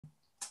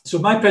So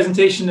my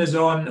presentation is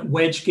on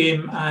wedge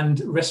game and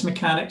wrist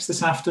mechanics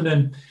this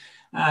afternoon.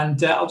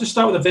 And I'll just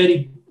start with a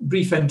very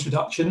brief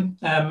introduction,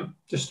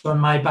 just on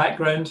my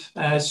background.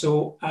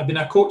 So I've been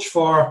a coach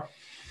for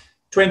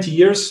 20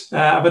 years.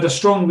 I've had a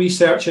strong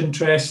research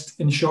interest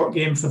in short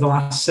game for the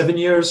last 7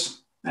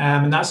 years.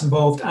 And that's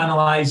involved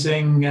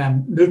analysing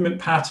movement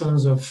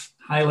patterns of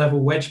high-level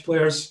wedge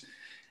players.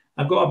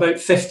 I've got about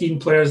 15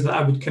 players that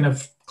I would kind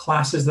of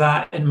class as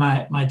that in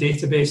my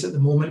database at the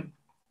moment.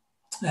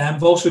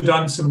 I've also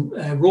done some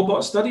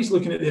robot studies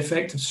looking at the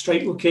effect of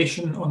strike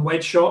location on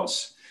wedge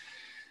shots.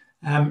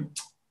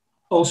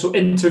 Also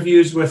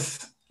interviews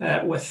with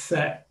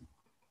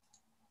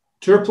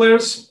tour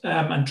players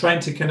and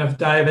trying to kind of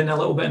dive in a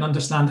little bit and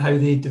understand how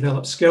they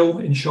develop skill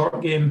in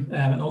short game,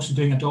 and also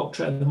doing a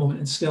doctorate at the moment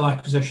in skill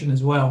acquisition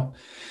as well.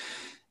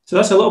 So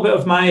that's a little bit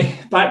of my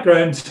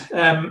background.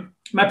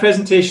 My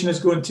presentation is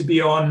going to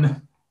be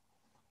on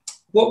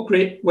what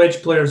great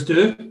wedge players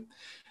do,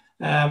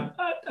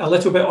 a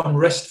little bit on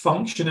wrist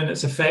function and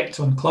its effect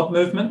on club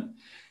movement,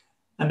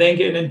 and then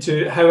getting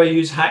into how I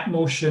use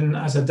HackMotion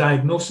as a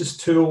diagnosis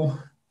tool,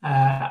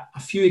 a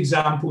few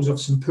examples of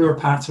some poor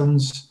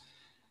patterns,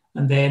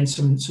 and then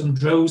some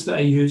drills that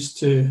I use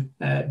to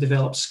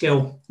develop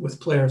skill with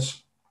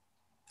players.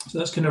 So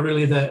that's kind of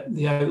really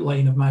the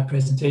outline of my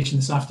presentation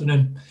this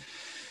afternoon.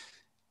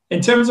 In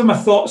terms of my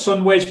thoughts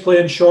on wedge play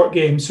and short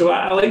game, so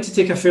I like to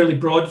take a fairly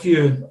broad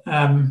view.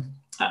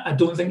 I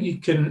don't think you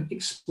can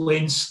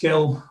explain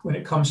skill when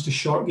it comes to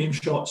short game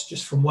shots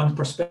just from one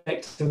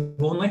perspective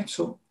only.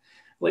 So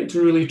I like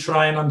to really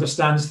try and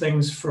understand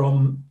things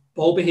from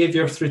ball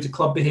behaviour through to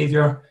club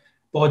behaviour,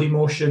 body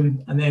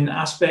motion, and then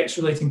aspects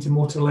relating to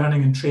motor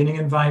learning and training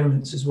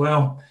environments as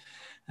well,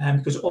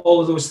 because all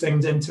of those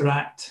things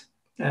interact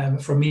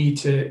for me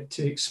to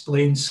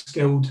explain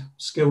skilled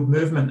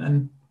movement.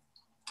 And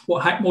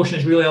what HackMotion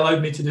has really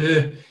allowed me to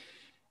do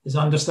is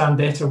understand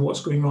better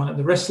what's going on at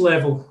the wrist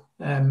level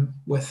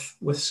with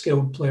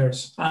skilled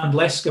players and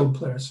less skilled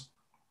players.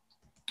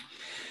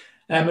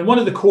 And one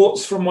of the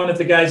quotes from one of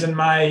the guys in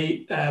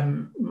my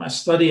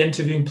study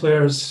interviewing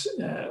players,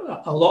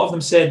 a lot of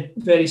them said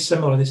very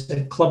similar. They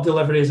said club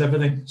delivery is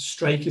everything,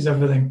 strike is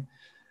everything.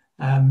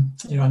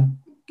 And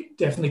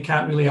definitely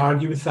can't really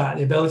argue with that.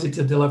 The ability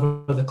to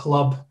deliver the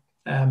club,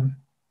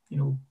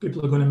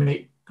 people are going to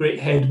make great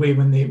headway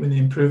when they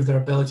improve their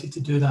ability to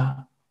do that.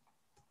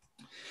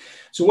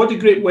 So what do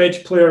great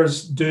wedge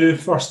players do,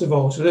 first of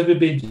all? So this would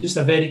be just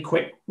a very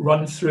quick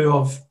run through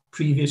of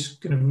previous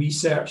kind of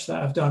research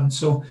that I've done.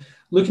 So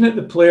looking at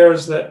the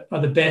players that are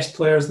the best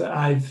players that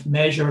I've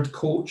measured,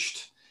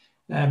 coached,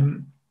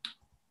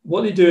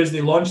 what they do is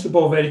they launch the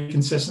ball very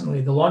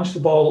consistently. They launch the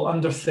ball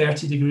under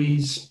 30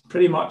 degrees,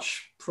 pretty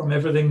much from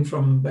everything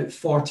from about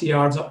 40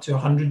 yards up to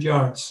 100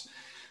 yards.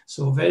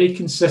 So very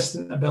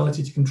consistent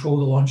ability to control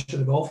the launch of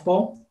the golf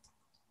ball.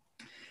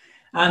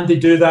 And they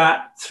do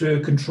that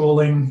through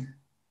controlling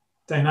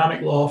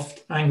dynamic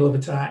loft, angle of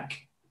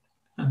attack,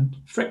 and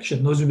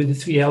friction. Those would be the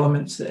three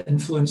elements that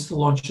influence the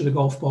launch of the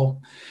golf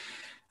ball.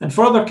 And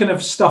further kind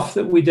of stuff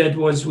that we did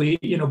was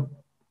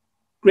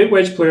great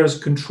wedge players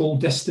control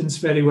distance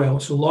very well.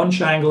 So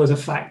launch angle is a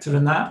factor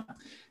in that.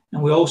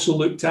 And we also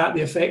looked at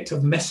the effect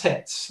of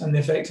mishits and the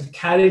effect of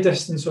carry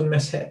distance on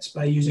mishits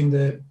by using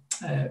the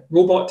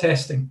robot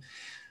testing.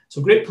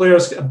 So great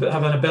players have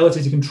an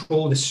ability to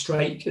control the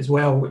strike as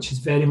well, which is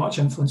very much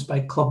influenced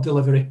by club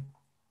delivery.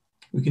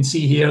 We can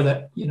see here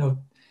that,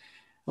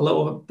 a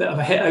little bit of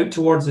a hit out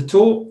towards the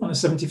toe on a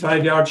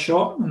 75-yard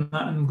shot, and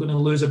I'm going to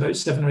lose about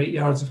 7 or 8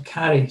 yards of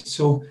carry.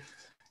 So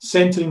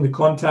centering the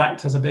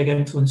contact has a big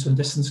influence on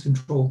distance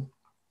control.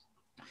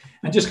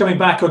 And just coming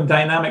back on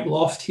dynamic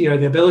loft here,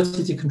 the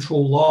ability to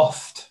control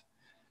loft,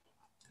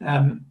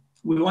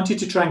 we wanted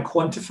to try and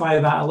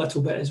quantify that a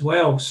little bit as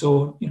well.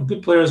 So,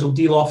 good players will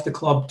de-loft the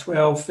club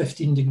 12,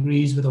 15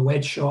 degrees with a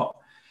wedge shot.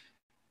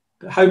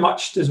 But how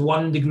much does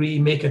 1 degree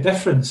make a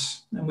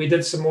difference? And we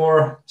did some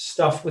more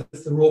stuff with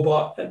the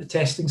robot at the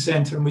testing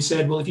center. And we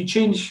said, well, if you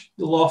change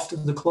the loft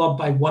of the club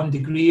by 1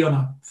 degree on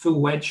a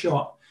full wedge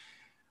shot,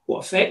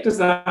 what effect does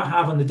that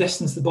have on the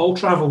distance the ball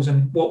travels?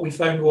 And what we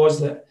found was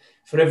that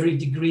for every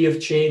degree of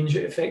change,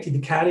 it affected the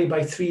carry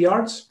by 3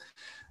 yards.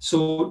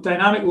 So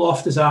dynamic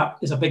loft is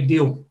a big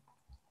deal.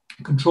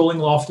 Controlling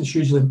loft is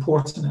hugely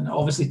important, and it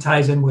obviously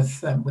ties in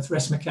with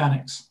wrist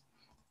mechanics.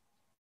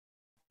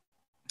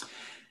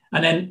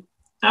 And then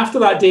after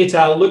that data,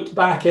 I looked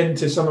back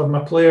into some of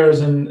my players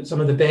and some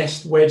of the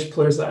best wedge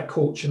players that I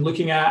coach, and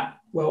looking at,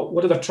 well,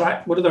 what do their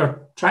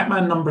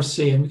TrackMan numbers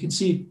say? And we can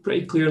see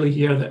pretty clearly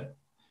here that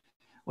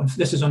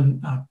this is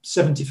on a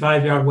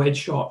 75-yard wedge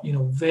shot,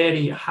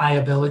 very high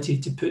ability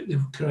to put the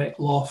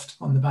correct loft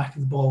on the back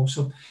of the ball.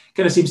 So it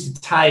kind of seems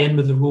to tie in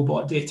with the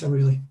robot data,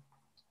 really.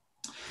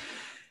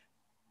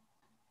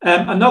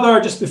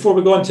 Just before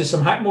we go on to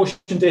some HackMotion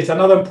data,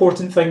 another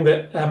important thing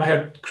that I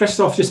heard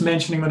Christoph just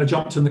mentioning when I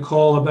jumped on the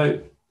call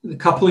about the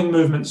coupling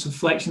movements of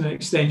flexion and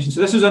extension.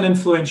 So this was an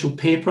influential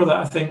paper that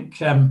I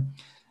think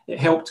it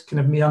helped kind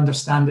of me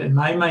understand it in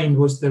my mind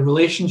was the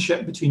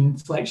relationship between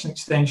flexion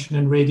extension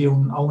and radial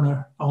and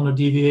ulnar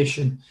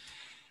deviation.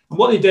 And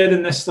what they did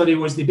in this study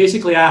was they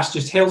basically asked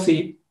just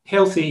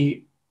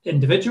healthy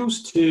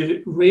individuals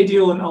to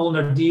radial and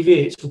ulnar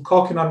deviate, so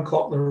cock and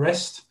uncock their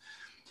wrist.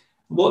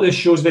 What this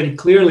shows very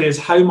clearly is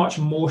how much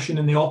motion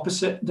in the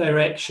opposite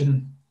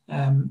direction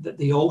that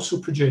they also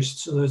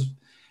produced. So there's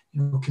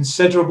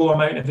considerable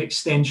amount of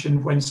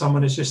extension when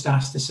someone is just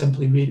asked to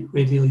simply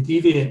radially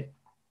deviate.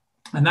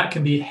 And that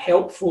can be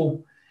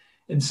helpful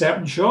in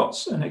certain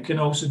shots, and it can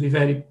also be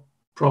very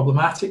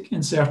problematic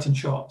in certain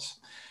shots.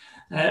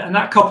 And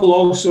that couple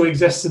also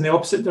exists in the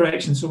opposite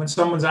direction. So when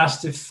someone's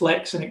asked to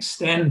flex and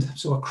extend,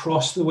 so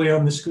across the way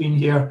on the screen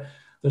here,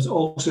 there's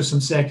also some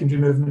secondary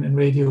movement in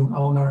radial and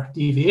ulnar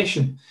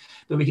deviation.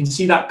 But we can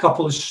see that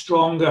couple is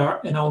stronger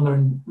in ulnar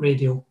and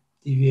radial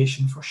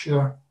deviation for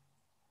sure.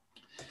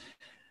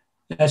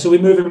 So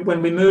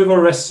when we move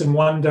our wrists in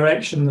one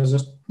direction, there's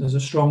a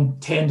strong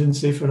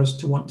tendency for us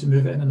to want to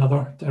move it in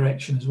another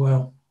direction as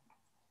well.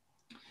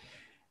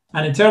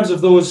 And in terms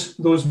of those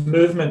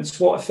movements,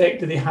 what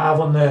effect do they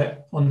have on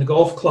the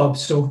golf club?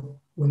 So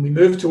when we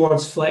move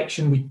towards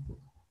flexion,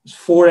 there's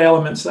 4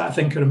 elements that I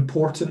think are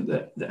important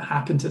that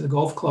happen to the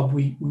golf club.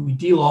 We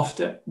de-loft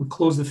it, we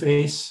close the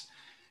face,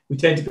 we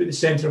tend to put the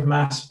center of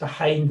mass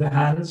behind the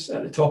hands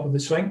at the top of the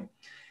swing,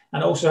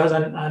 and also has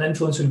an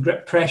influence on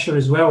grip pressure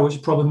as well, which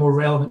is probably more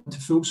relevant to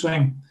full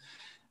swing.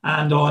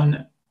 And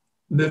on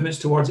movements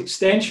towards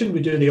extension, we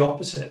do the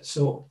opposite.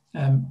 So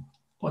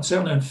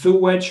certainly on full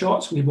wedge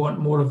shots, we want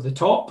more of the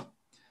top,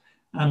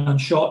 and on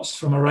shots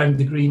from around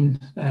the green,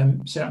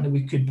 certainly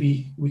we could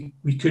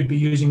be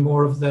using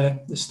more of the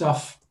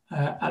stuff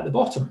at the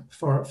bottom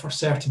for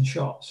certain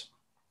shots.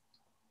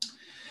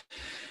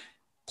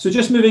 So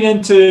just moving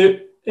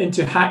into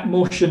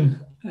HackMotion.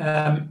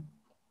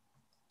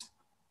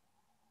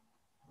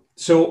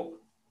 So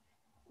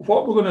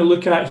what we're going to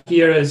look at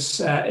here is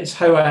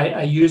how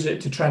I use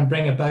it to try and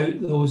bring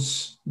about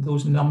those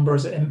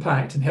numbers at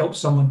impact and help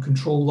someone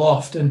control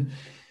loft. And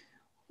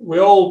we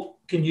all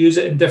can use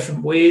it in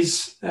different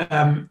ways.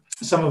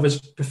 Some of us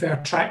prefer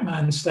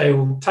TrackMan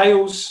style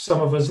tiles. Some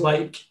of us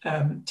like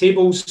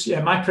tables.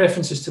 Yeah, my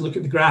preference is to look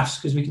at the graphs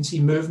because we can see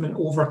movement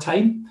over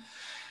time.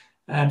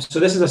 So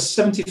this is a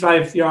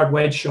 75-yard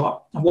wedge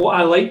shot. And what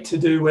I like to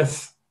do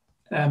with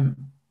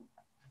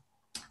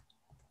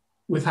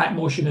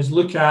HackMotion is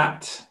look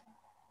at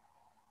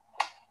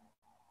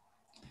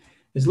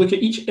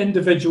each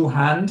individual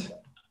hand,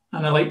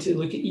 and I like to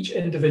look at each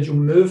individual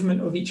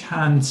movement of each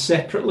hand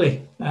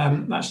separately.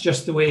 That's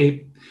just the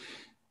way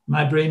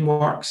my brain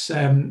works.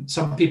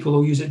 Some people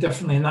will use it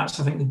differently, and that's,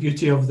 I think, the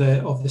beauty of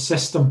the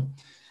system.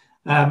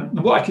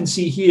 And what I can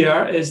see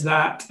here is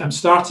that I'm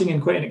starting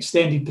in quite an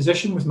extended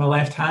position with my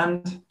left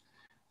hand.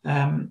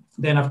 Then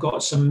I've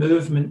got some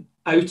movement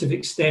out of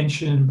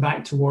extension and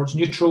back towards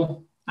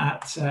neutral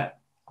at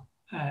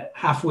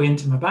halfway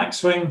into my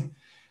backswing,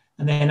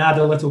 and then add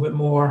a little bit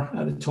more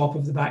at the top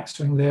of the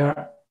backswing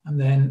there, and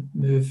then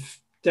move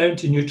down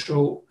to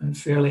neutral and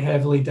fairly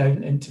heavily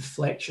down into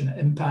flexion at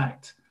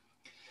impact.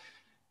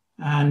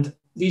 And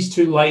these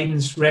 2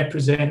 lines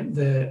represent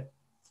the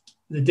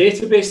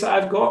database that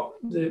I've got.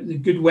 The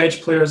good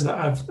wedge players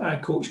that I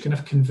coach kind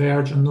of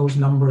converge on those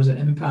numbers at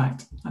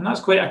impact. And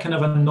that's quite a kind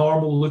of a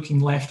normal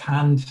looking left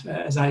hand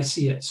as I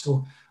see it.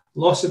 So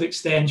loss of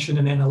extension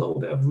and then a little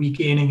bit of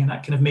regaining, and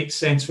that kind of makes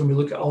sense when we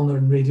look at ulnar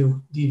and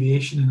radial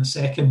deviation in a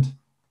second.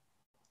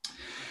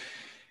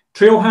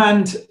 Trail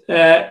hand,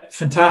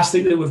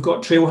 fantastic that we've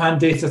got trail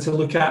hand data to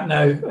look at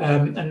now.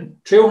 And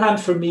trail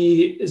hand for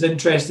me is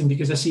interesting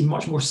because I see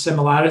much more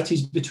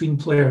similarities between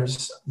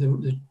players.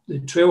 The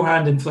trail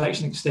hand and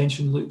flexion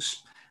extension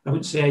looks, I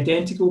wouldn't say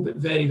identical, but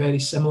very, very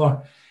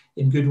similar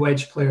in good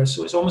wedge players.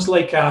 So it's almost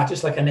like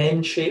just like an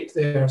N shape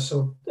there.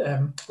 So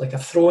like a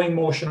throwing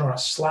motion or a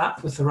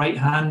slap with the right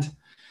hand.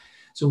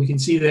 So we can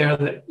see there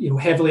that,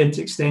 heavily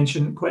into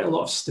extension, quite a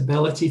lot of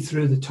stability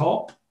through the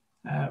top.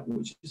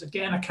 Which is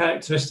again a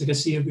characteristic I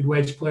see of good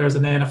wedge players,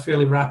 and then a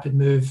fairly rapid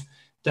move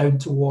down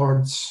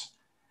towards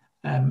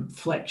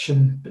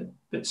flexion,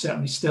 but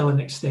certainly still an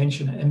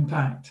extension at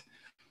impact.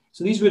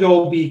 So these would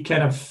all be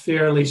kind of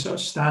fairly sort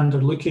of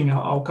standard looking.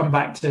 I'll come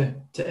back to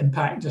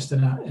impact just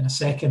in a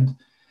second.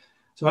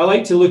 So I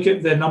like to look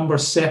at the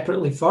numbers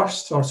separately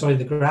first, or sorry,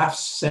 the graphs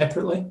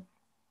separately.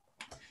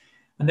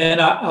 And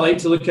then I like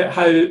to look at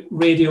how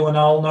radial and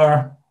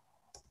ulnar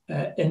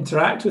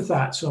interact with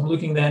that. So I'm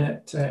looking then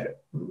at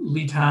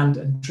lead hand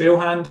and trail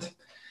hand.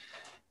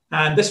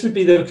 And this would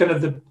be the kind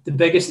of the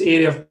biggest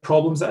area of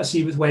problems that I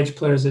see with wedge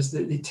players, is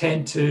that they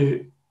tend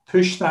to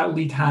push that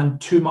lead hand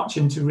too much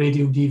into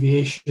radial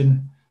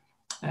deviation,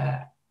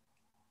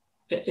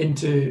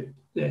 into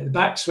the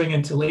backswing,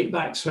 into late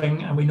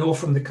backswing. And we know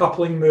from the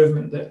coupling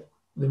movement that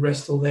the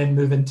wrist will then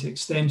move into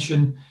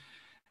extension.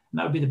 And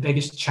that would be the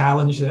biggest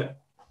challenge that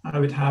I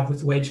would have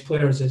with wedge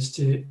players, is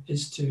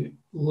to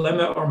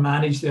limit or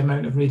manage the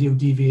amount of radial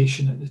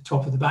deviation at the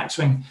top of the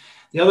backswing.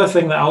 The other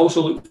thing that I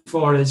also look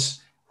for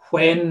is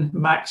when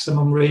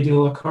maximum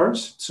radial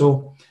occurs.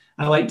 So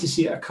I like to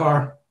see it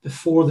occur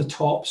before the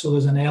top, so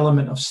there's an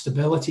element of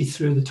stability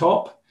through the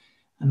top,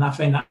 and I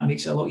find that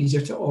makes it a lot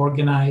easier to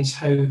organize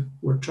how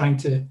we're trying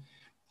to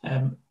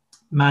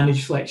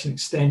manage flexion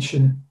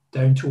extension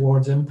down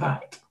towards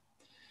impact.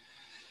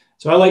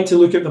 So I like to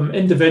look at them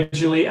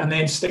individually and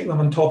then stick them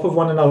on top of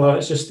one another.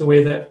 It's just the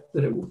way that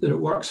it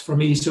works for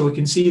me. So we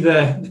can see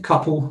the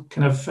couple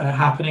kind of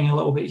happening a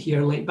little bit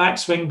here, late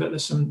backswing, but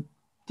there's some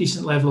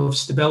decent level of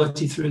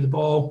stability through the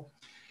ball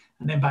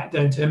and then back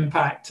down to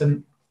impact.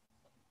 And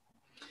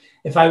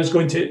if I was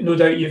going to, no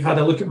doubt you've had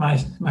a look at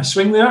my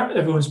swing there.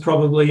 Everyone's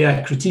probably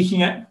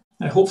critiquing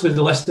it. Hopefully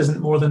the list isn't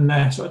more than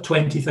sort of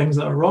 20 things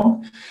that are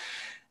wrong.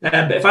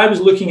 But if I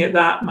was looking at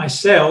that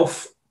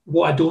myself,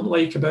 what I don't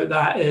like about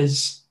that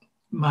is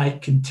my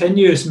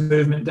continuous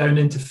movement down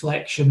into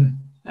flexion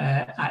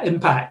at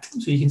impact.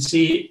 So you can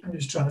see, I'm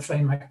just trying to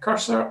find my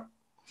cursor.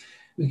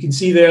 We can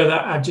see there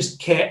that I've just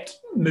kept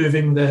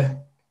moving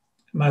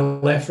my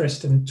left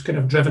wrist and kind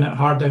of driven it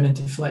hard down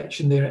into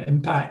flexion there at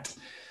impact.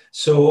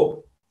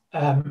 So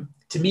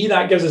to me,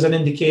 that gives us an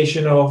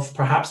indication of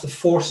perhaps the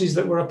forces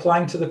that we're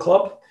applying to the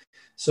club.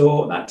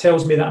 So that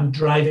tells me that I'm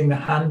driving the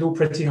handle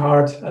pretty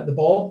hard at the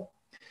ball.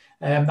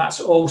 That's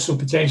also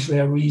potentially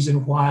a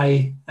reason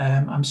why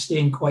I'm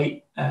staying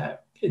quite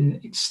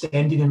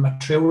extended in my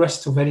trail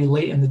wrist till very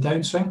late in the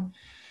downswing.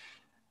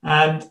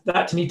 And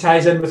that to me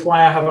ties in with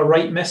why I have a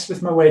right miss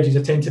with my wedges.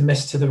 I tend to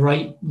miss to the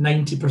right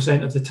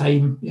 90% of the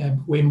time,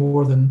 way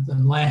more than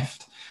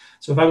left.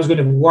 So if I was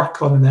going to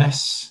work on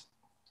this,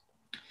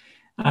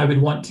 I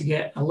would want to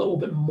get a little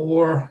bit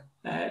more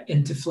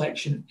into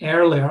flexion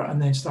earlier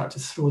and then start to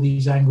throw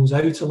these angles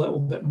out a little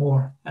bit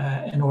more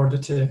in order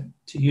to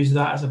use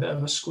that as a bit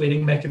of a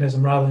squaring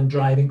mechanism rather than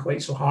driving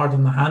quite so hard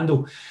on the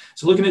handle.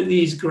 So looking at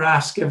these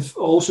graphs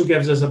also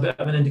gives us a bit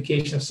of an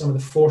indication of some of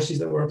the forces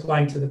that we're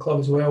applying to the club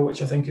as well,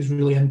 which I think is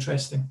really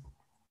interesting.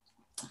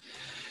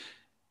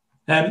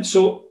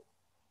 So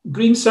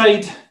green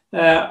side,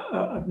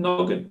 I'm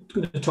not going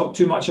to talk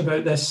too much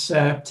about this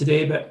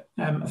today, but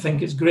I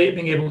think it's great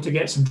being able to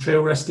get some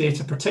trail wrist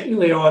data,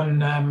 particularly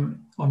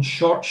on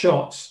short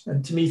shots.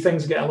 And to me,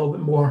 things get a little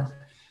bit more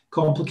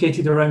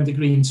complicated around the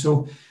green.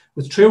 So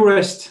with trail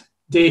wrist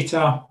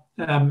data,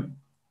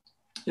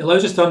 it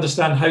allows us to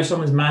understand how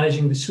someone's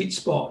managing the sweet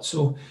spot.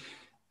 So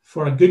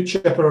for a good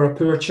chipper or a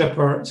poor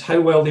chipper, it's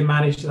how well they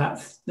manage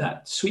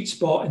that sweet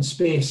spot in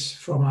space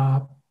from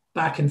a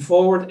back and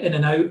forward, in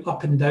and out,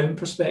 up and down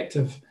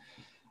perspective.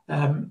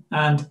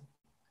 And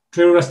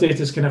trail wrist data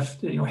has kind of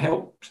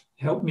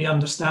helped me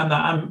understand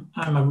that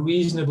I'm a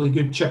reasonably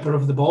good chipper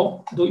of the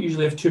ball. I don't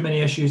usually have too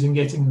many issues in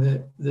getting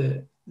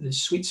the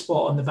sweet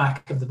spot on the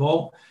back of the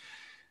ball.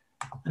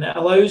 And it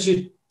allows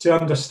you to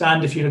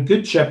understand if you're a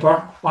good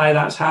chipper, why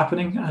that's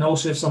happening, and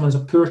also if someone's a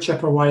poor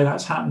chipper, why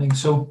that's happening.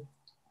 So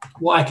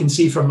what I can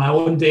see from my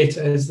own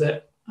data is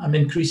that I'm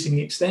increasing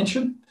the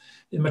extension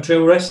in my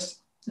trail wrist.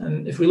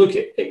 And if we look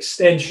at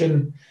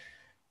extension,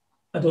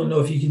 I don't know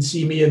if you can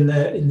see me in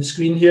the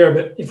screen here,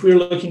 but if we're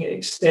looking at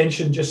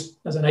extension just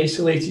as an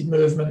isolated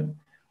movement,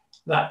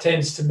 that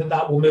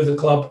will move the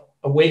club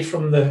away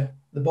from the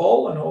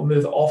ball and it will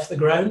move it off the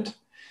ground.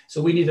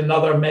 So we need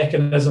another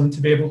mechanism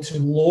to be able to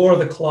lower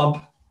the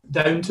club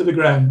down to the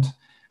ground.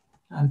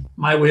 And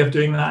my way of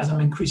doing that is I'm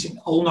increasing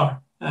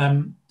ulnar.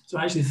 So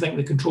I actually think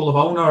the control of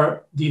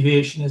ulnar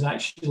deviation is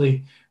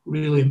actually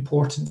really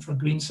important for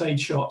greenside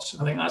shots.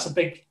 I think that's a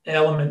big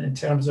element in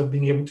terms of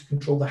being able to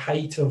control the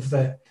height of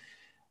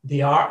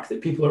the arc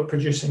that people are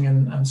producing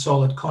and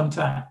solid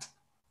contact.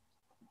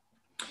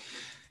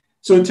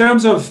 So in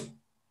terms of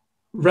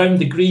round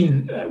the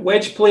green,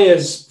 wedge play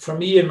is, for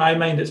me, in my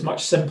mind, it's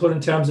much simpler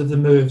in terms of the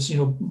moves.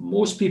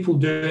 Most people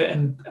do it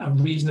in a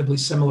reasonably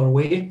similar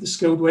way, the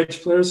skilled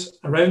wedge players.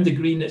 Around the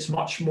green, it's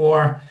much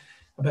more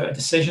about a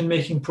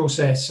decision-making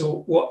process.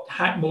 So what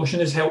HackMotion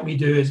has helped me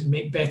do is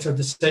make better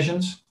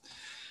decisions.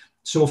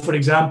 So for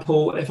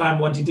example, if I'm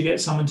wanting to get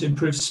someone to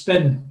improve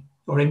spin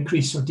or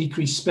increase or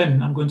decrease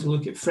spin, I'm going to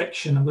look at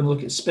friction, I'm going to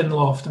look at spin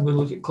loft, I'm going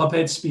to look at club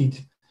head speed.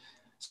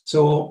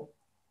 So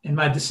in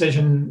my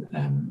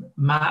decision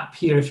map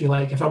here, if you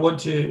like, if I want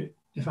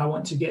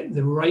to get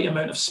the right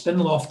amount of spin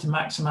loft to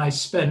maximize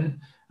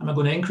spin, am I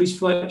going to increase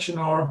flexion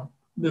or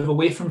move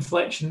away from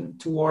flexion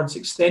towards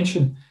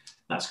extension?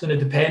 That's going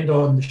to depend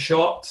on the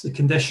shot, the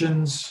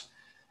conditions,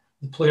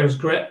 the player's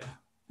grip.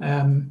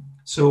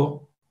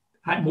 So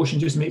HackMotion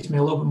just makes me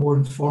a little bit more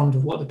informed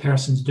of what the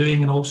person's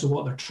doing and also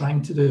what they're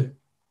trying to do.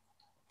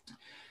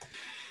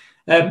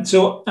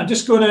 So I'm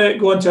just going to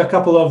go into a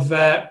couple of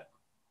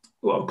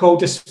what I call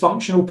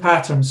dysfunctional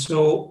patterns.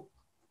 So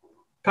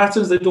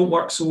patterns that don't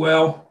work so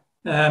well.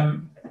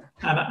 And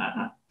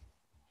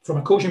from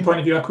a coaching point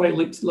of view, I quite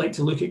like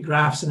to look at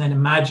graphs and then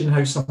imagine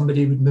how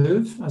somebody would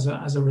move as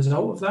a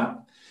result of that.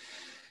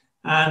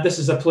 And this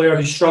is a player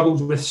who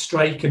struggled with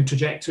strike and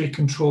trajectory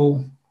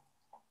control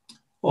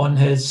on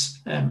his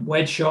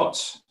wedge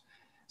shots.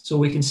 So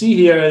we can see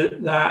here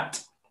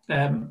that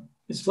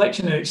his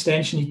flexion and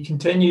extension,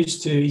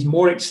 he's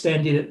more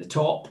extended at the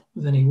top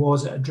than he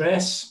was at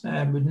address.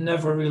 Would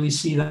never really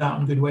see that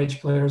on good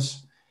wedge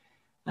players.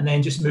 and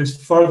then just moves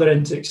further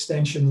into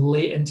extension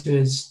late into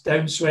his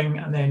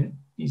downswing, and then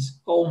he's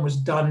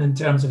almost done in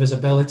terms of his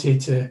ability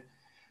to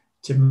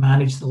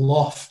manage the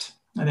loft.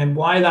 And then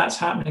why that's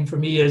happening for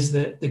me is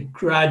that the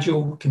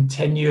gradual,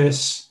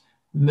 continuous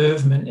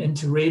movement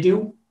into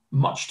radial,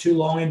 much too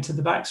long into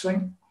the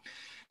backswing.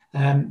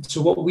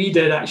 So what we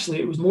did, actually,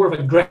 it was more of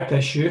a grip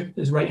issue.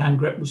 His right-hand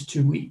grip was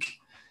too weak.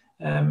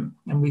 And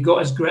we got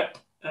his grip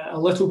a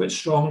little bit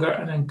stronger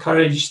and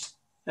encouraged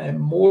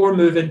more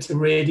move into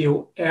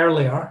radial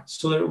earlier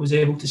so that it was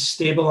able to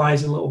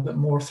stabilize a little bit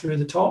more through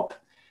the top.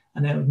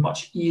 And then it was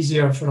much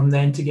easier for him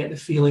then to get the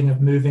feeling of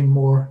moving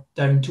more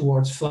down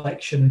towards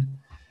flexion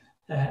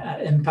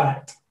at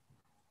impact.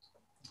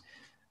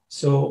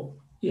 So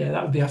yeah,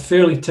 that would be a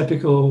fairly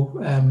typical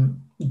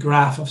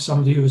graph of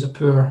somebody who was a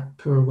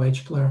poor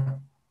wedge player.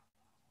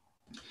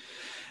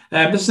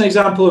 This is an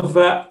example of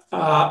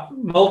a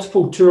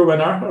multiple tour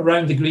winner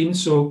around the green.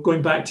 So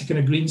going back to kind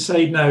of green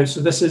side now. So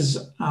this is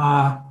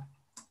a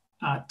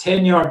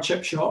 10-yard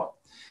chip shot.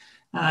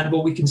 And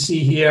what we can see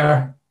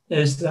here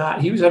is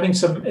that he was having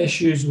some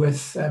issues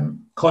with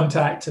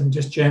contact and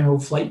just general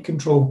flight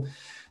control.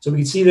 So we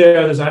can see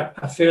there's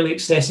a fairly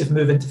excessive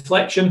move into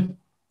flexion.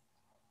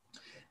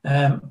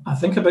 I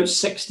think about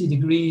 60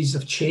 degrees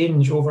of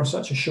change over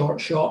such a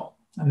short shot,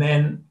 and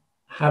then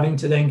having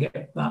to then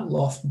get that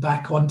loft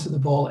back onto the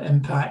ball at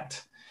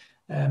impact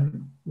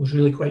was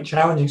really quite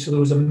challenging. So there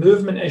was a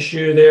movement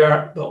issue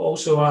there, but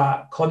also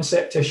a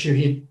concept issue.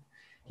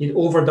 He'd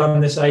overdone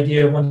this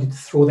idea of wanting to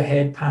throw the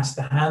head past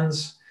the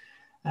hands.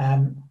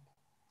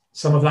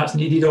 Some of that's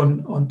needed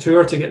on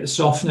tour to get the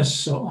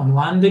softness on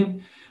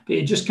landing, but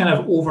he just kind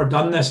of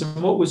overdone this.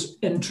 And what was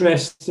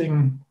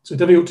interesting, so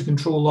difficult to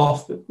control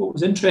off, but what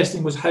was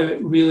interesting was how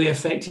it really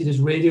affected his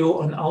radial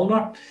on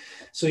ulnar.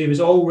 So he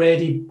was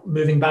already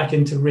moving back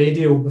into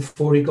radial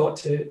before he got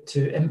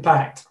to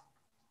impact.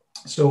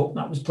 So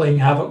that was playing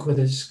havoc with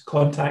his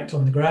contact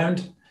on the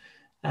ground,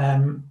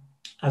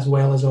 as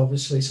well as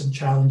obviously some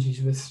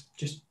challenges with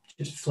just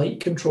flight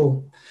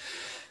control.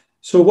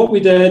 So what we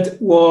did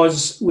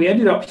was we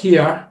ended up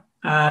here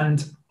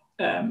and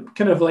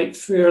kind of like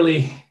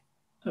fairly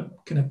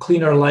kind of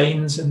cleaner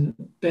lines and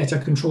better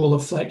control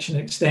of flexion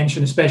and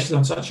extension, especially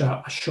on such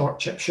a short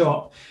chip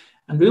shot.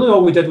 And really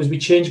all we did was we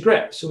changed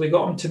grip. So we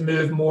got him to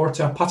move more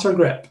to a putter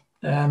grip.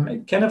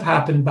 It kind of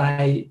happened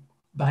by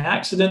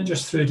accident,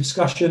 just through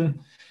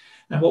discussion.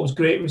 And what was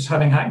great was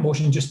having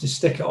HackMotion just to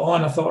stick it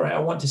on. I thought, right, I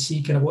want to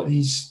see kind of what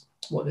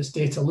this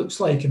data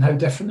looks like and how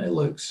different it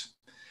looks.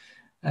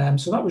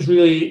 So that was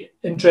really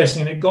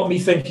interesting. And it got me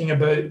thinking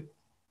about,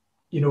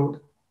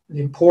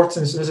 the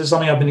importance, this is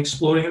something I've been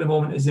exploring at the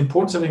moment, is the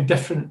importance of having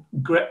different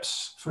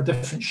grips for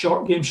different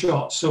short game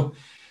shots. So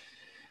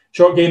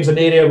short game's an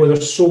area where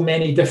there's so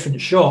many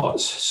different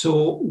shots,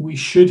 so we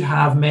should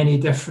have many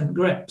different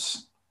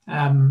grips.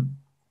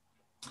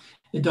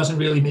 It doesn't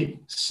really make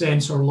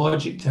sense or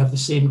logic to have the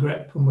same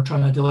grip when we're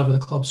trying to deliver the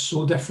club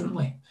so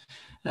differently.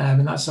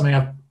 And that's something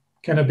I've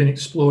kind of been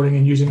exploring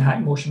and using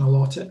HackMotion a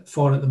lot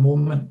for at the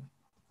moment.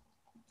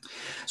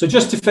 So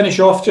just to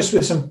finish off, just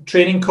with some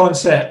training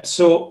concepts.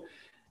 So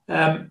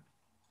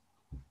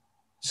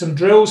some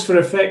drills for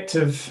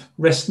effective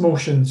wrist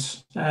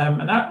motions.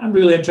 And I'm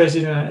really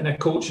interested in a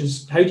coach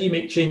is how do you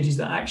make changes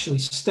that actually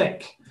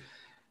stick?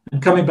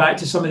 And coming back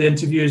to some of the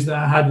interviews that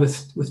I had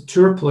with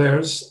tour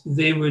players,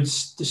 they would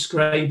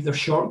describe their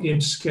short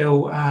game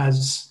skill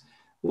as,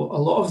 well,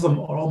 a lot of them,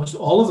 or almost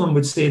all of them,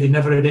 would say they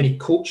never had any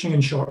coaching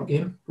in short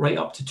game, right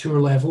up to tour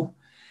level.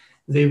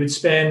 They would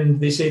spend,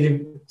 they said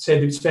they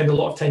would spend a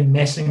lot of time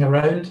messing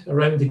around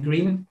the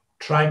green,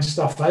 trying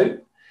stuff out.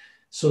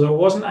 So there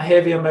wasn't a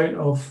heavy amount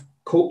of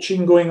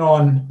coaching going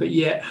on, but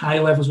yet high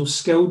levels of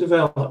skill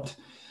developed.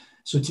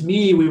 So to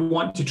me, we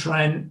want to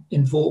try and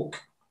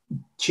invoke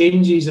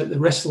changes at the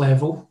wrist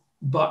level,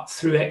 but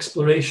through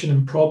exploration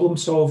and problem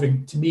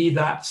solving. To me,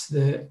 that's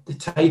the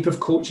type of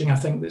coaching I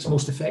think that's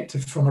most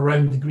effective from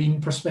around the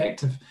green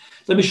perspective.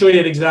 Let me show you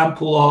an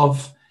example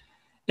of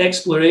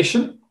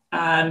exploration,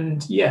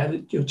 and yeah,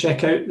 you'll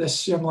check out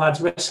this young lad's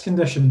wrist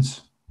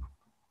conditions.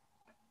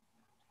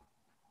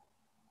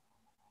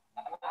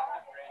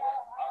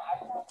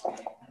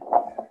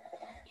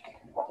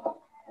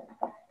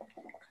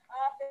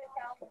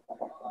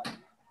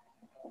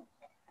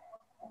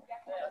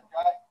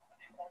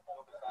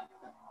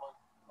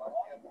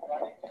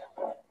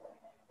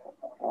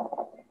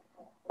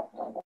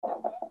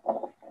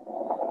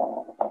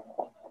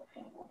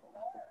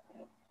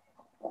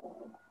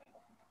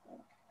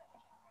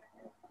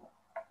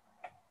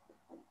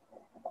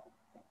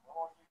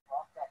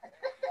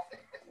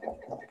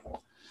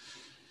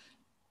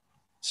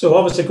 So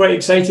obviously quite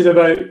excited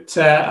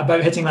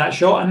about hitting that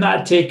shot, and that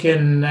had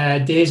taken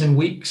days and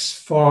weeks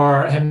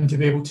for him to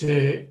be able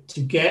to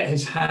get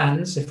his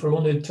hands, if we're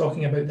only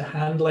talking about the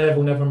hand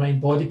level, never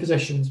mind body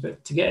positions,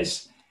 but to get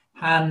his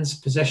hands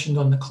positioned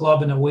on the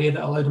club in a way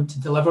that allowed him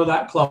to deliver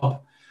that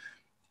club.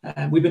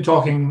 We've been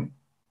talking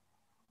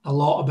a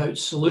lot about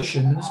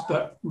solutions,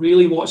 but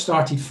really what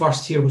started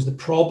first here was the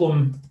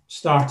problem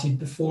started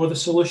before the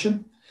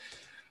solution.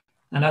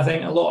 And I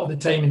think a lot of the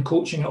time in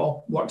coaching, it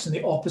works in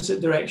the opposite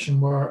direction.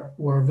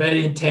 We're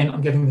very intent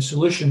on giving the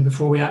solution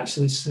before we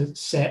actually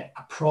set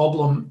a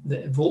problem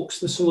that evokes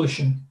the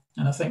solution.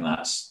 And I think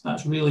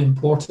that's really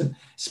important,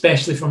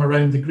 especially from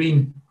around the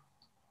green.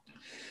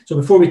 So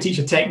before we teach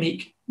a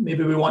technique,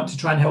 maybe we want to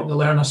try and help the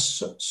learner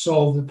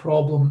solve the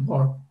problem,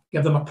 or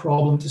give them a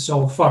problem to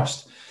solve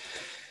first.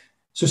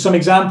 So some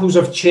examples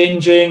of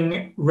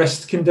changing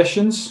wrist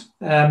conditions.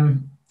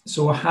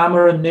 So a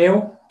hammer and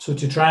nail. So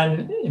to try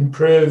and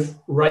improve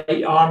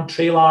right arm,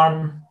 trail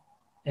arm,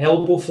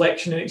 elbow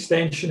flexion and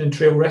extension, and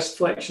trail wrist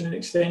flexion and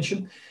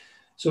extension.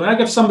 So when I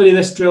give somebody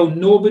this drill,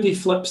 nobody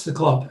flips the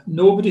club.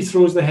 Nobody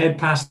throws the head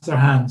past their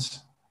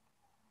hands.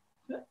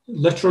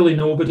 Literally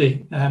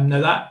nobody.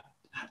 Now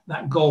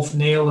that golf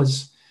nail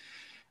is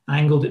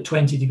angled at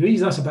 20 degrees.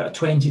 That's about a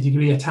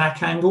 20-degree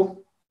attack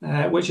angle,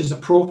 which is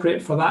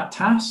appropriate for that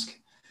task.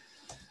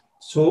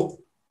 So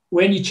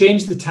when you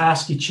change the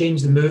task, you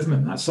change the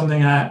movement. That's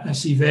something I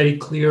see very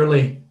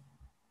clearly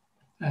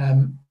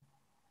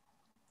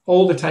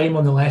all the time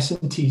on the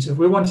lesson tees. If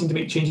we're wanting to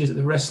make changes at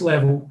the wrist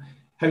level,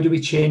 how do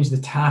we change the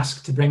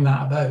task to bring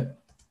that about?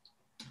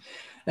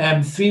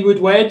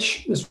 3-wood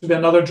wedge. This would be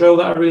another drill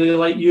that I really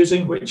like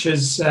using, which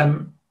is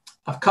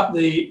I've cut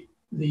the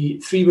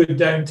 3-wood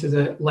down to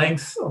the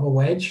length of a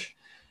wedge,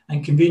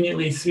 and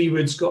conveniently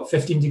 3-wood's got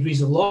 15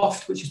 degrees of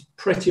loft, which is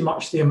pretty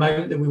much the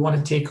amount that we want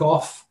to take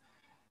off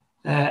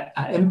at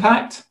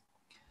impact.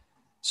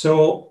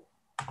 So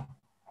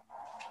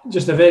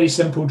just a very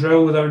simple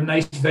drill with a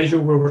nice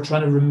visual where we're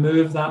trying to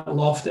remove that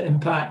loft at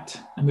impact,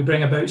 and we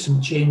bring about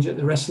some change at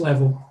the wrist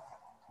level.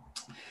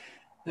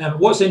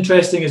 What's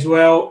interesting as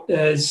well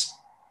is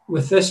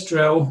with this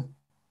drill,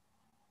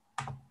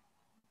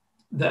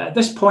 that at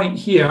this point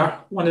here,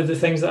 one of the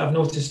things that I've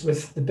noticed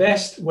with the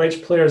best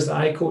wedge players that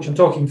I coach, I'm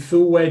talking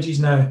full wedges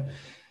now,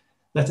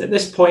 that at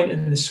this point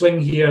in the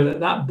swing here,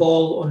 that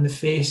ball on the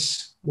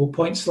face will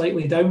point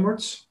slightly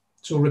downwards.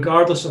 So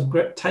regardless of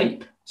grip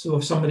type, so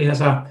if somebody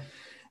has a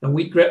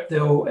weak grip,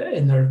 they'll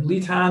in their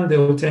lead hand,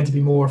 they'll tend to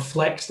be more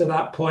flexed at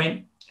that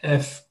point.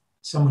 If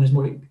someone is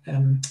more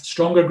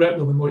stronger grip,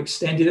 they'll be more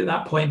extended at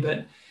that point.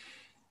 But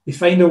they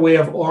find a way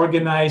of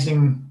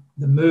organizing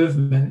the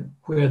movement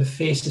where the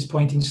face is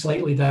pointing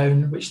slightly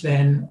down, which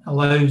then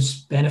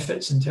allows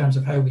benefits in terms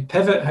of how we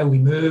pivot, how we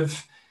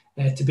move,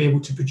 to be able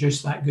to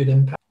produce that good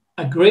impact.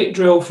 A great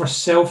drill for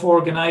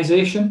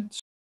self-organization.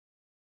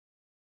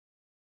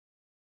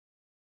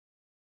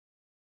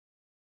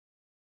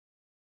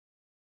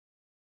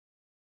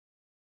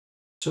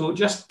 So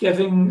just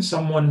giving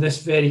someone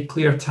this very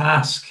clear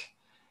task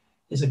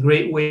is a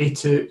great way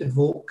to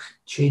evoke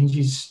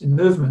changes in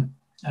movement.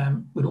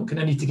 We don't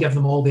kind of need to give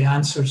them all the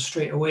answers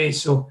straight away.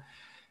 So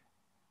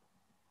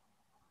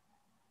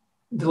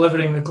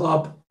delivering the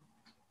club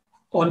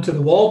onto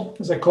the wall,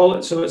 as I call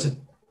it. So it's a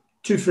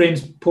 2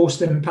 frames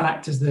post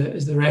impact is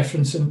the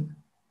reference. And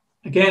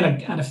again,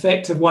 an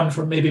effective one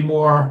for maybe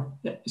more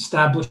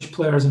established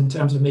players in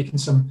terms of making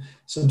some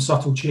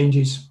subtle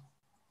changes.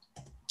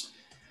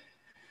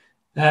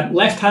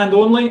 Left hand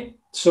only.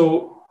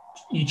 So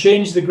you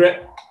change the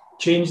grip,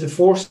 change the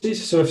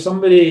forces. So if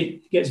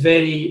somebody gets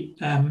very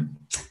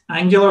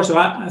angular, so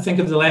I think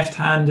of the left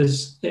hand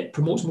as it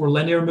promotes more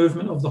linear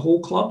movement of the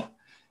whole club.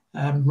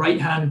 Right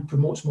hand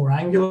promotes more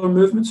angular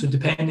movement. So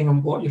depending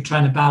on what you're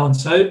trying to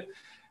balance out,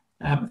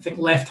 I think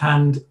left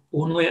hand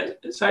only.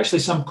 It's actually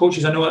some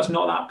coaches, I know it's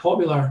not that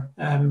popular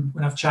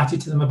when I've chatted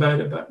to them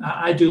about it, but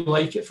I do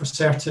like it for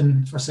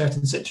certain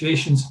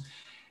situations.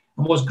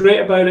 And what's great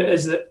about it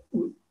is that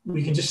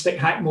we can just stick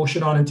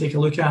HackMotion on and take a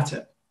look at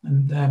it.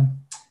 And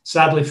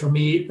sadly for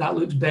me, that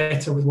looks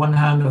better with one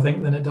hand, I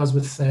think, than it does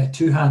with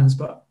 2 hands.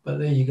 But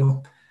there you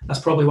go. That's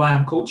probably why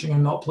I'm coaching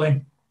and not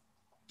playing.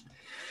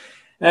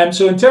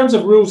 So in terms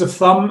of rules of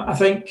thumb, I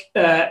think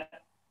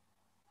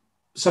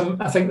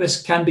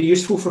this can be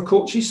useful for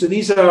coaches. So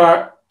these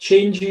are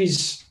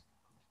changes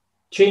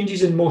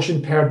in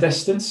motion per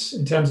distance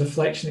in terms of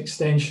flexion,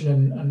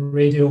 extension, and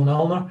radial and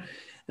ulnar.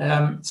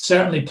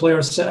 Certainly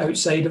players sit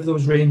outside of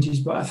those ranges,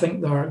 but I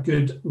think there are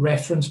good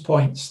reference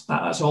points.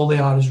 That's all they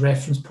are, is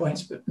reference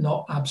points, but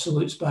not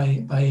absolutes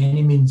by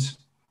any means.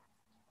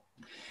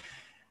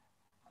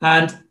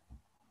 And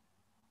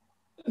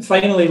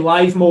finally,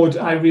 live mode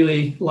I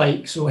really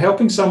like. So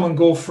helping someone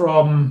go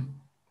from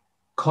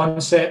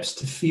concepts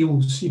to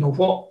feels. You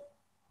know,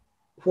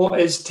 what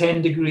is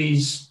 10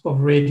 degrees of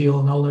radial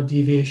and ulnar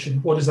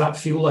deviation? What does that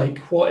feel like?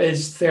 What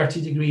is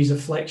 30 degrees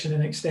of flexion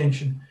and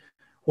extension?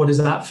 What does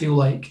that feel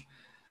like?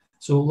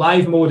 So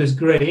live mode is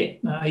great.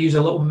 I use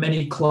a little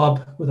mini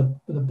club with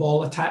a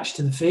ball attached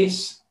to the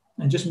face,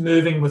 and just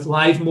moving with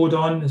live mode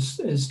on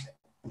is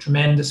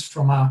tremendous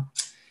from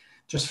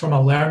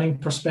a learning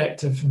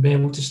perspective, and being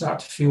able to start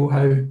to feel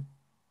how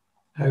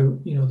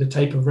you know the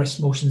type of wrist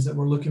motions that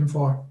we're looking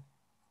for.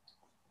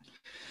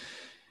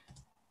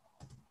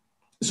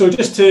 So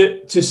just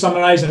to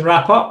summarize and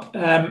wrap up,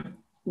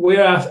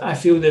 where I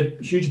feel the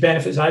huge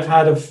benefits I've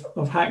had of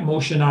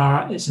HackMotion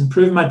are it's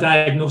improved my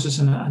diagnosis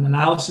and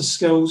analysis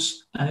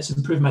skills, and it's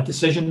improved my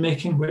decision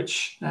making,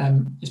 which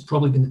has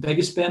probably been the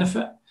biggest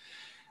benefit.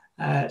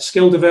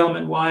 Skill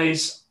development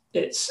wise,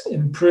 it's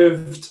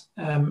improved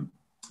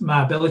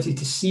my ability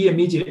to see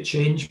immediate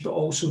change, but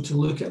also to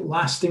look at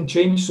lasting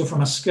change. So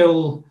from a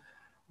skill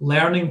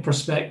learning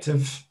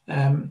perspective,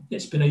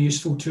 it's been a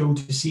useful tool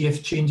to see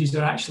if changes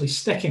are actually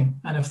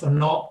sticking, and if they're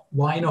not,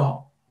 why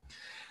not?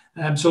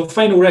 So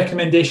final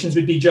recommendations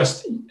would be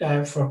just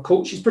for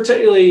coaches,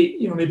 particularly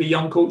maybe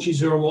young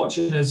coaches who are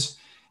watching, is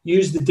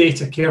use the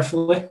data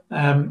carefully.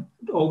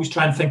 Always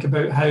try and think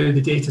about how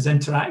the data is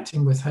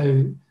interacting with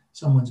how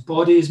someone's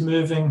body is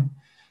moving.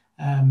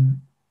 I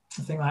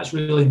think that's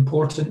really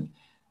important.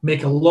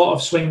 Make a lot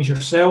of swings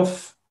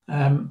yourself.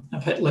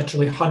 I've hit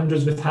literally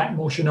hundreds with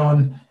HackMotion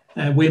on,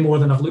 way more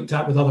than I've looked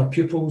at with other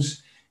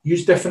pupils.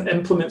 Use different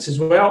implements as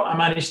well. I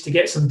managed to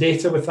get some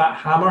data with that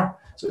hammer.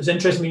 So it was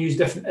interesting to use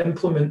different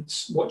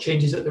implements, what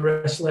changes at the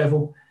wrist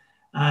level,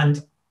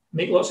 and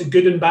make lots of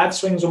good and bad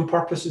swings on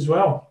purpose as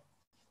well.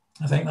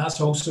 I think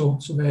that's also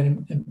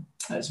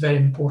very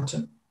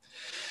important.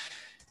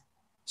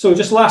 So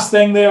just last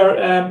thing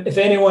there, if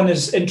anyone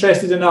is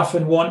interested enough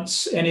and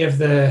wants any of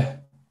the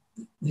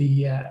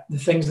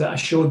things that I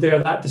showed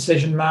there, that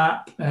decision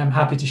map, I'm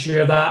happy to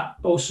share that.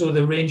 Also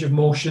the range of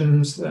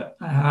motions that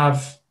I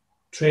have,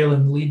 trail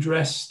and lead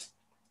wrist.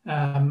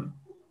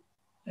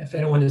 If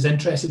anyone is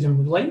interested and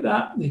would like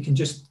that, they can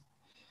just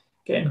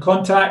get in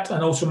contact.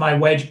 And also my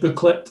Wedge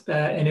booklet,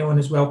 anyone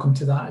is welcome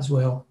to that as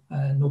well.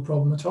 No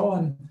problem at all.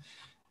 And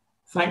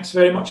thanks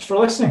very much for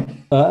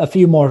listening. A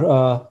few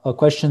more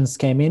questions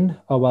came in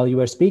while you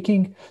were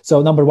speaking.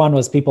 So number one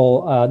was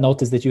people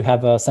noticed that you have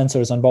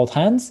sensors on both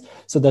hands.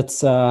 So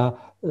that's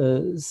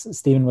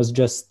Stephen was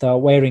just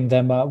wearing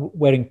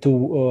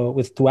two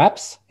with two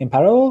apps in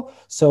parallel.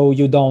 So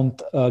you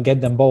don't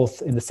get them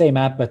both in the same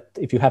app, but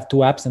if you have two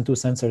apps and two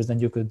sensors, then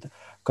you could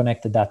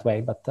connect it that way.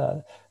 But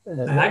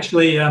I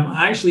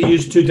actually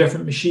used two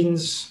different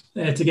machines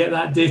to get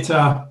that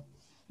data,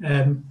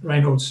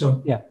 Reinhold.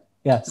 So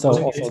yeah.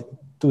 So also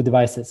two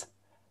devices.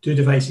 Two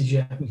devices,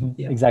 yeah. Mm-hmm.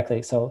 Yeah.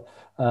 Exactly. So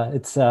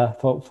it's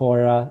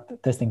for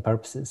testing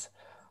purposes.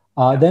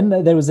 Then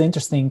there was an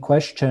interesting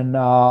question.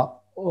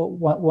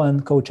 One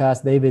coach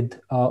asked David,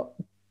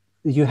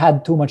 you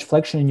had too much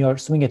flexion in your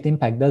swing at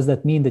impact. Does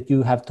that mean that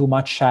you have too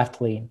much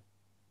shaft lean?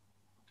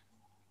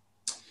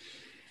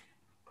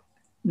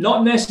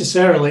 Not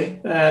necessarily.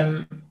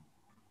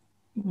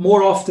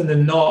 More often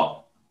than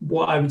not,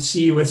 what I would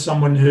see with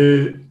someone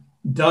who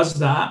does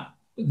that,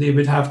 they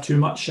would have too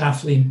much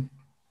shaft lean,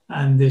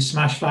 and the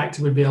smash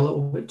factor would be a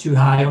little bit too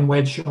high on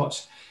wedge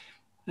shots.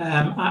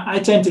 I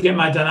tend to get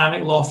my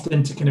dynamic loft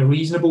into kind of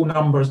reasonable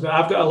numbers, but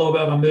I've got a little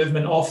bit of a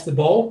movement off the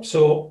ball.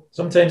 So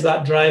sometimes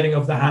that driving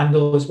of the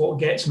handle is what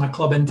gets my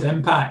club into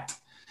impact.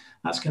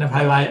 That's kind of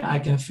how I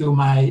kind of feel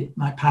my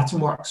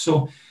pattern works.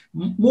 So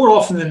more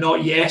often than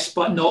not, yes,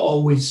 but not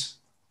always.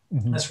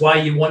 Mm-hmm. That's why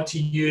you want to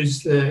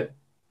use the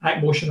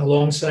HackMotion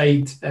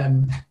alongside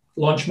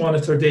launch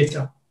monitor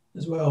data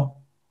as well.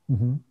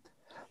 Mm-hmm.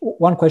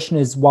 One question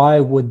is, why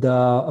would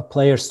a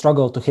player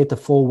struggle to hit a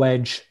full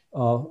wedge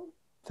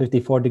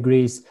 54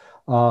 degrees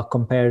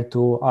compared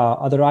to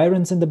other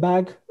irons in the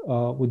bag?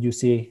 Would you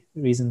see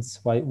reasons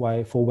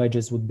why full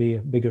wedges would be a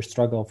bigger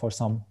struggle for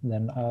some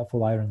than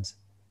full irons?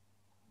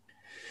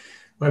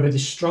 Why would they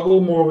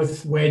struggle more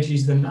with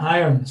wedges than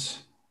irons?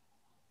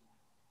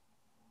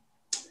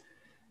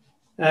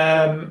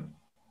 That's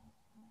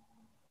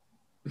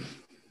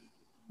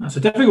a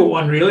difficult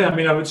one, really. I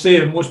mean, I would say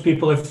that most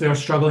people, if they're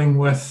struggling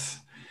with,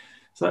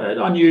 it's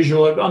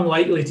unusual,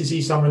 unlikely to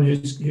see someone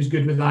who's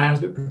good with irons,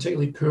 but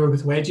particularly poor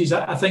with wedges.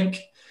 I think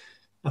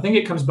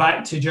it comes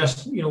back to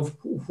just,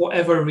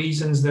 whatever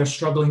reasons they're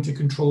struggling to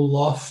control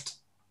loft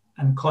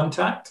and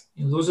contact.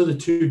 Those are the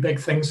two big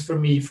things for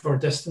me for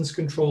distance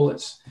control.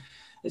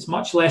 It's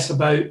much less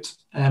about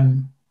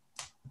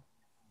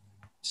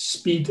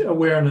speed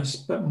awareness,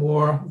 but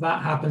more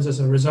that happens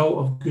as a result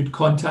of good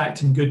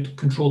contact and good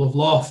control of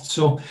loft.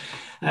 So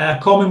a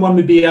common one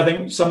would be, I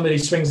think, somebody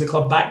swings the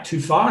club back too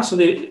far. So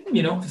they,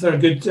 if they're a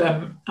good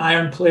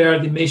iron player,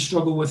 they may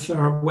struggle with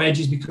their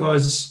wedges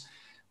because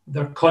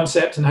their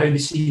concept and how they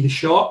see the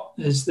shot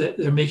is that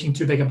they're making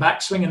too big a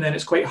backswing, and then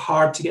it's quite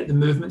hard to get the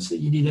movements that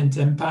you need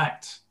into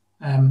impact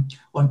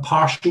on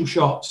partial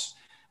shots.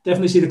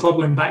 Definitely see the club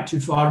going back too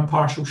far on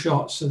partial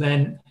shots, so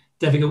then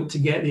difficult to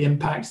get the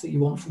impacts that you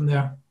want from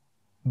there.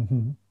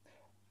 Mm-hmm.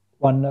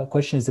 One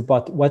question is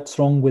about what's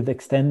wrong with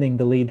extending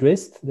the lead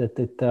wrist, that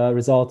it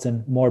results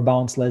in more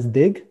bounce, less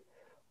dig.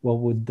 What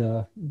would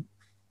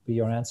be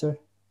your answer?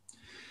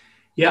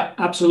 Yeah,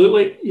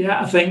 absolutely.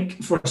 Yeah, I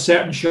think for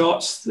certain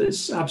shots,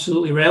 that's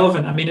absolutely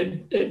relevant. I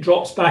mean, it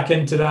drops back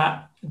into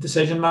that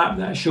decision map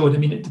that I showed. I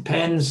mean, it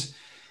depends.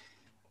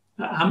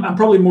 I'm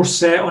probably more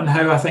set on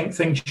how I think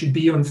things should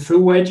be on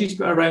full wedges,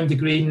 but around the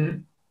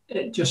green,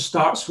 it just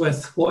starts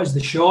with what is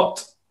the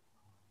shot,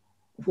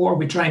 what are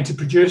we trying to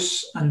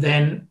produce, and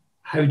then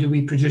how do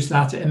we produce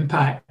that at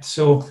impact.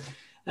 So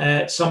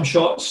Some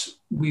shots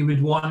we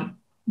would want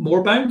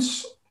more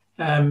bounce.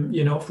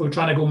 If we're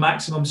trying to go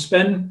maximum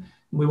spin,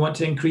 we want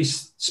to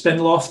increase spin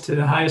loft to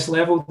the highest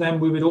level, then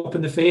we would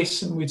open the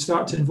face and we'd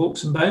start to invoke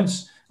some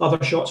bounce.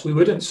 Other shots we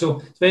wouldn't. So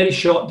it's very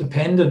shot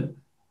dependent.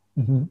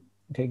 Mm-hmm.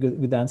 Okay,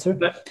 good answer.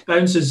 But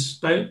bounce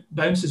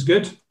is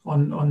good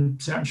on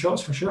certain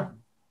shots for sure.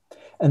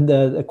 And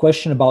the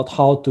question about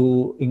how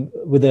to,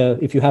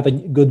 if you have a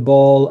good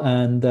ball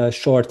and a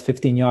short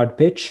 15-yard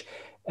pitch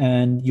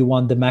and you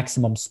want the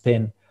maximum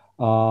spin,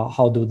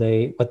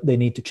 what they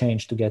need to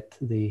change to get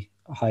the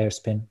higher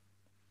spin?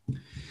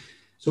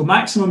 So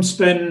maximum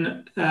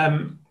spin,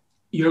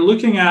 you're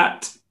looking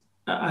at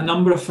a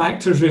number of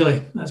factors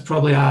really. That's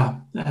probably not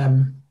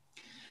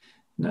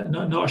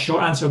a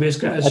short answer,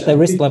 basically. At the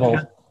wrist level.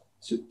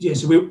 So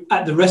we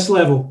at the wrist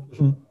level.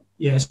 Mm-hmm.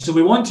 Yes. So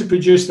we want to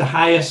produce the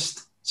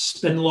highest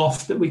spin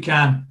loft that we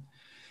can.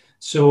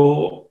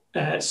 So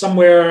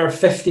somewhere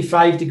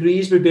 55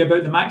 degrees would be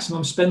about the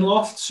maximum spin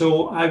loft.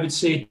 So I would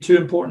say two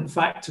important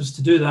factors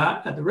to do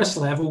that at the wrist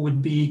level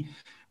would be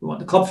we want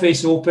the club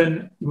face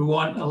open, we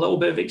want a little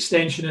bit of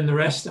extension in the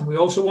wrist, and we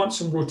also want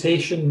some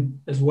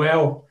rotation as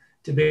well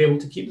to be able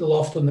to keep the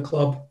loft on the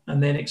club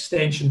and then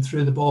extension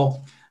through the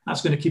ball.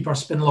 That's going to keep our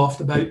spin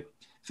loft about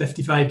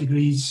 55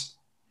 degrees.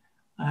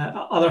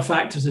 Other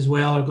factors as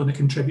well are going to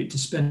contribute to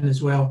spin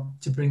as well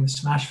to bring the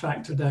smash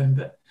factor down.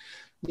 But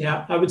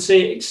yeah, I would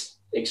say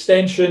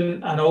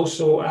extension and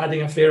also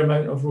adding a fair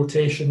amount of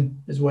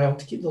rotation as well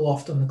to keep the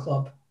loft on the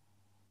club.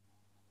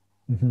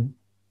 Mm-hmm.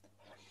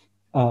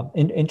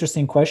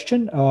 Interesting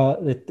question.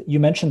 You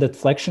mentioned that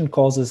flexion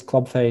causes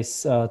club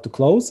face to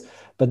close,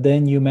 but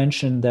then you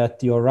mentioned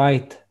that your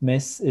right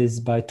miss is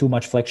by too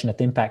much flexion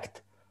at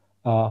impact.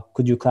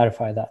 Could you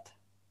clarify that?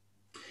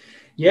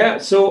 Yeah,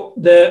 so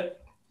the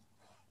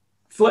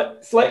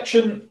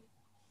flexion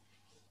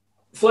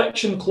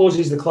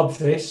closes the club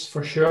face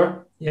for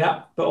sure,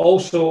 yeah, but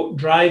also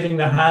driving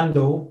the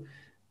handle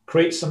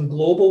creates some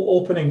global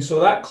opening.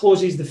 So that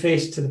closes the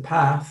face to the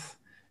path.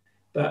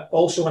 But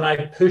also when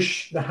I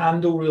push the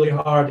handle really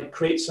hard, it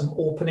creates some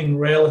opening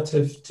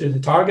relative to the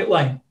target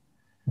line.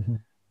 Mm-hmm.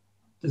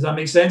 Does that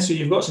make sense? So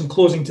you've got some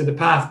closing to the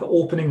path, but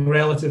opening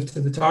relative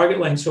to the target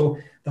line. So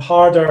the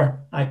harder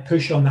I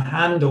push on the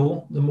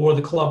handle, the more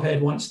the club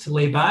head wants to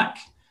lay back.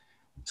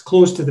 It's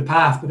close to the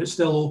path, but it's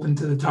still open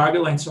to the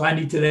target line. So I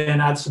need to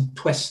then add some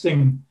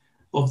twisting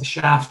of the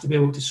shaft to be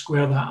able to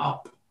square that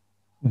up.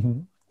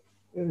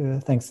 Mm-hmm.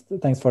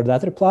 Thanks for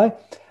that reply.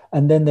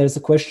 And then there's a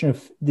question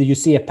of, do you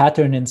see a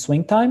pattern in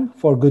swing time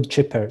for good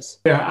chippers?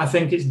 Yeah, I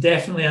think it's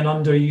definitely an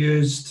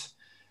underused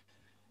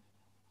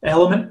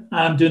element.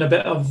 I'm doing a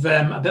bit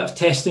of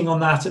testing on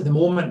that at the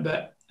moment,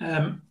 but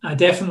I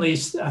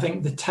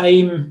think the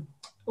time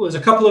was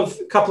a couple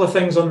of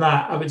things on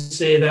that. I would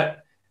say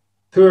that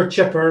poor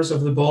chippers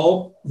of the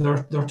ball,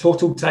 their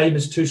total time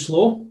is too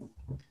slow.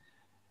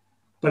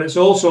 But it's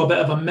also a bit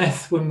of a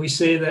myth when we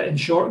say that in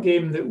short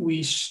game that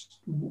we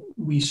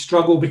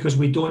struggle because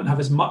we don't have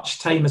as much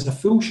time as a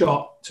full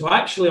shot. So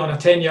actually on a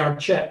 10-yard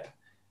chip,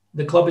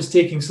 the club is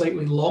taking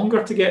slightly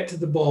longer to get to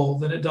the ball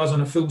than it does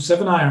on a full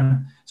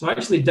 7-iron. So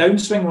actually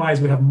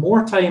downswing-wise, we have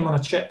more time on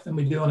a chip than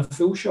we do on a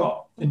full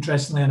shot,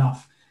 interestingly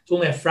enough. It's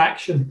only a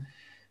fraction.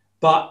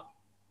 But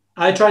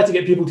I try to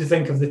get people to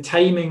think of the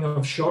timing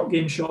of short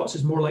game shots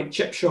as more like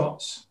chip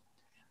shots.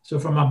 So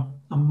from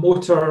a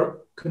motor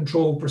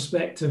control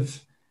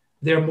perspective,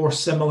 they're more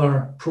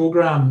similar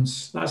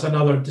programs. That's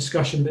another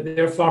discussion, but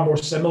they're far more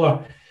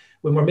similar.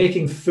 When we're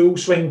making full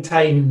swing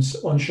times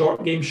on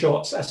short game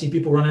shots, I see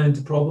people running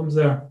into problems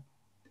there.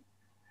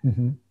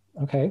 Mm-hmm.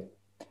 Okay.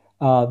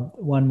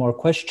 One more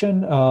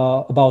question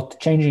about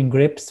changing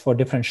grips for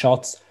different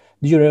shots.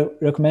 Do you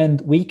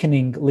recommend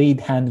weakening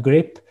lead hand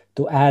grip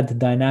to add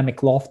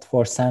dynamic loft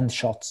for sand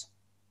shots?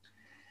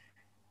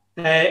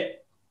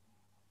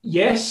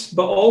 Yes,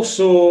 but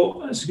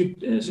also it's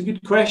a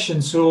good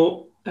question.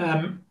 So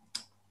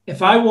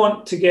if I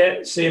want to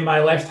get, say,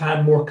 my left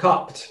hand more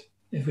cupped,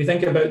 if we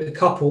think about the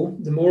couple,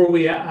 the more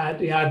we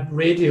add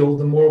radial,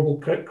 the more we'll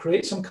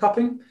create some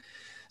cupping.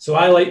 So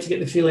I like to get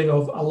the feeling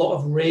of a lot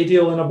of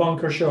radial in a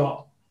bunker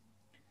shot.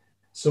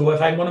 So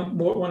if I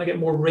want to get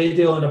more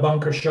radial in a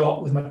bunker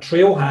shot with my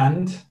trail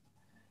hand,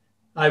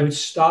 I would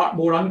start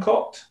more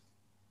uncocked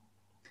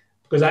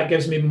because that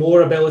gives me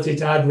more ability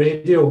to add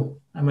radial.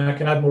 And when I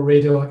can add more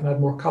radial, I can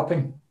add more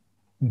cupping.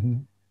 Mm-hmm.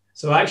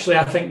 So actually,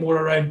 I think more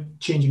around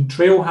changing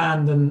trail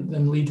hand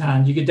than lead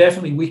hand. You could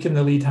definitely weaken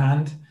the lead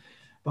hand,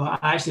 but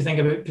I actually think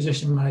about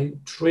positioning my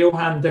trail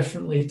hand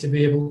differently to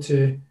be able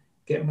to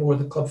get more of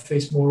the club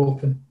face more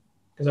open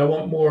because I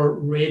want more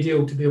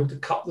radial to be able to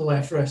cup the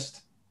left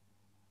wrist.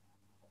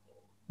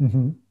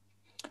 Mm-hmm.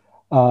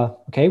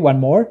 Okay, one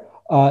more.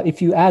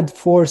 If you add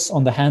force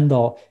on the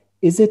handle,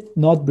 is it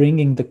not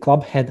bringing the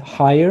club head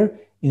higher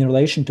in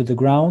relation to the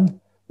ground,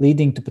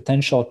 leading to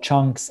potential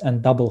chunks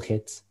and double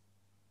hits?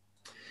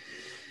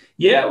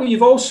 Yeah, well,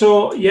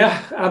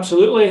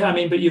 absolutely. I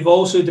mean, but you've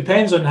also,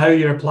 depends on how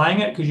you're applying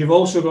it because you've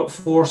also got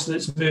force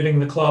that's moving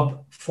the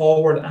club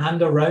forward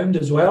and around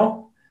as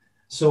well.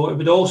 So it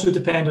would also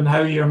depend on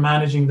how you're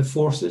managing the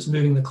force that's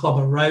moving the club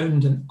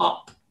around and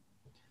up.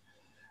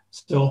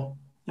 So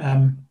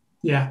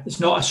yeah,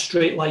 it's not a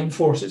straight line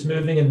force, it's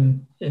moving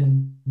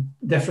in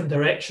different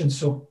directions.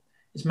 So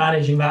it's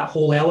managing that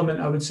whole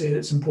element, I would say,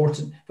 that's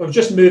important. If I was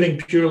just moving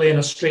purely in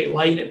a straight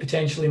line, it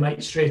potentially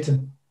might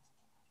straighten.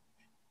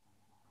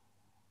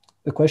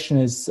 The question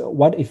is,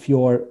 what if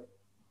your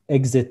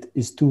exit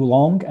is too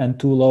long and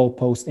too low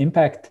post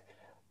impact?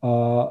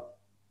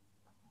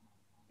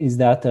 Is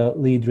that a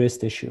lead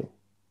wrist issue?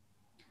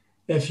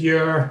 If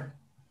your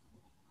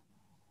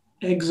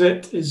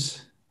exit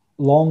is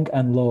long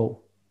and low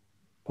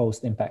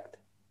post impact,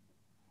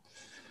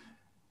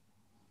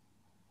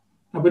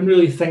 I wouldn't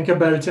really think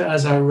about it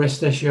as a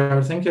wrist issue. I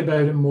would think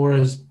about it more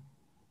as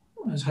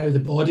how the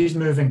body's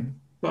moving.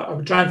 But I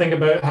would try and think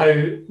about how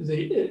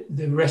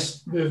the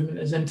wrist movement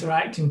is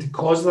interacting to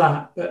cause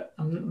that. But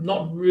I'm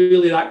not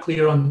really that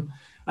clear on.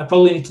 I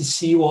probably need to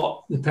see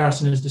what the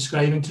person is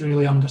describing to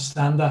really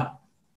understand that.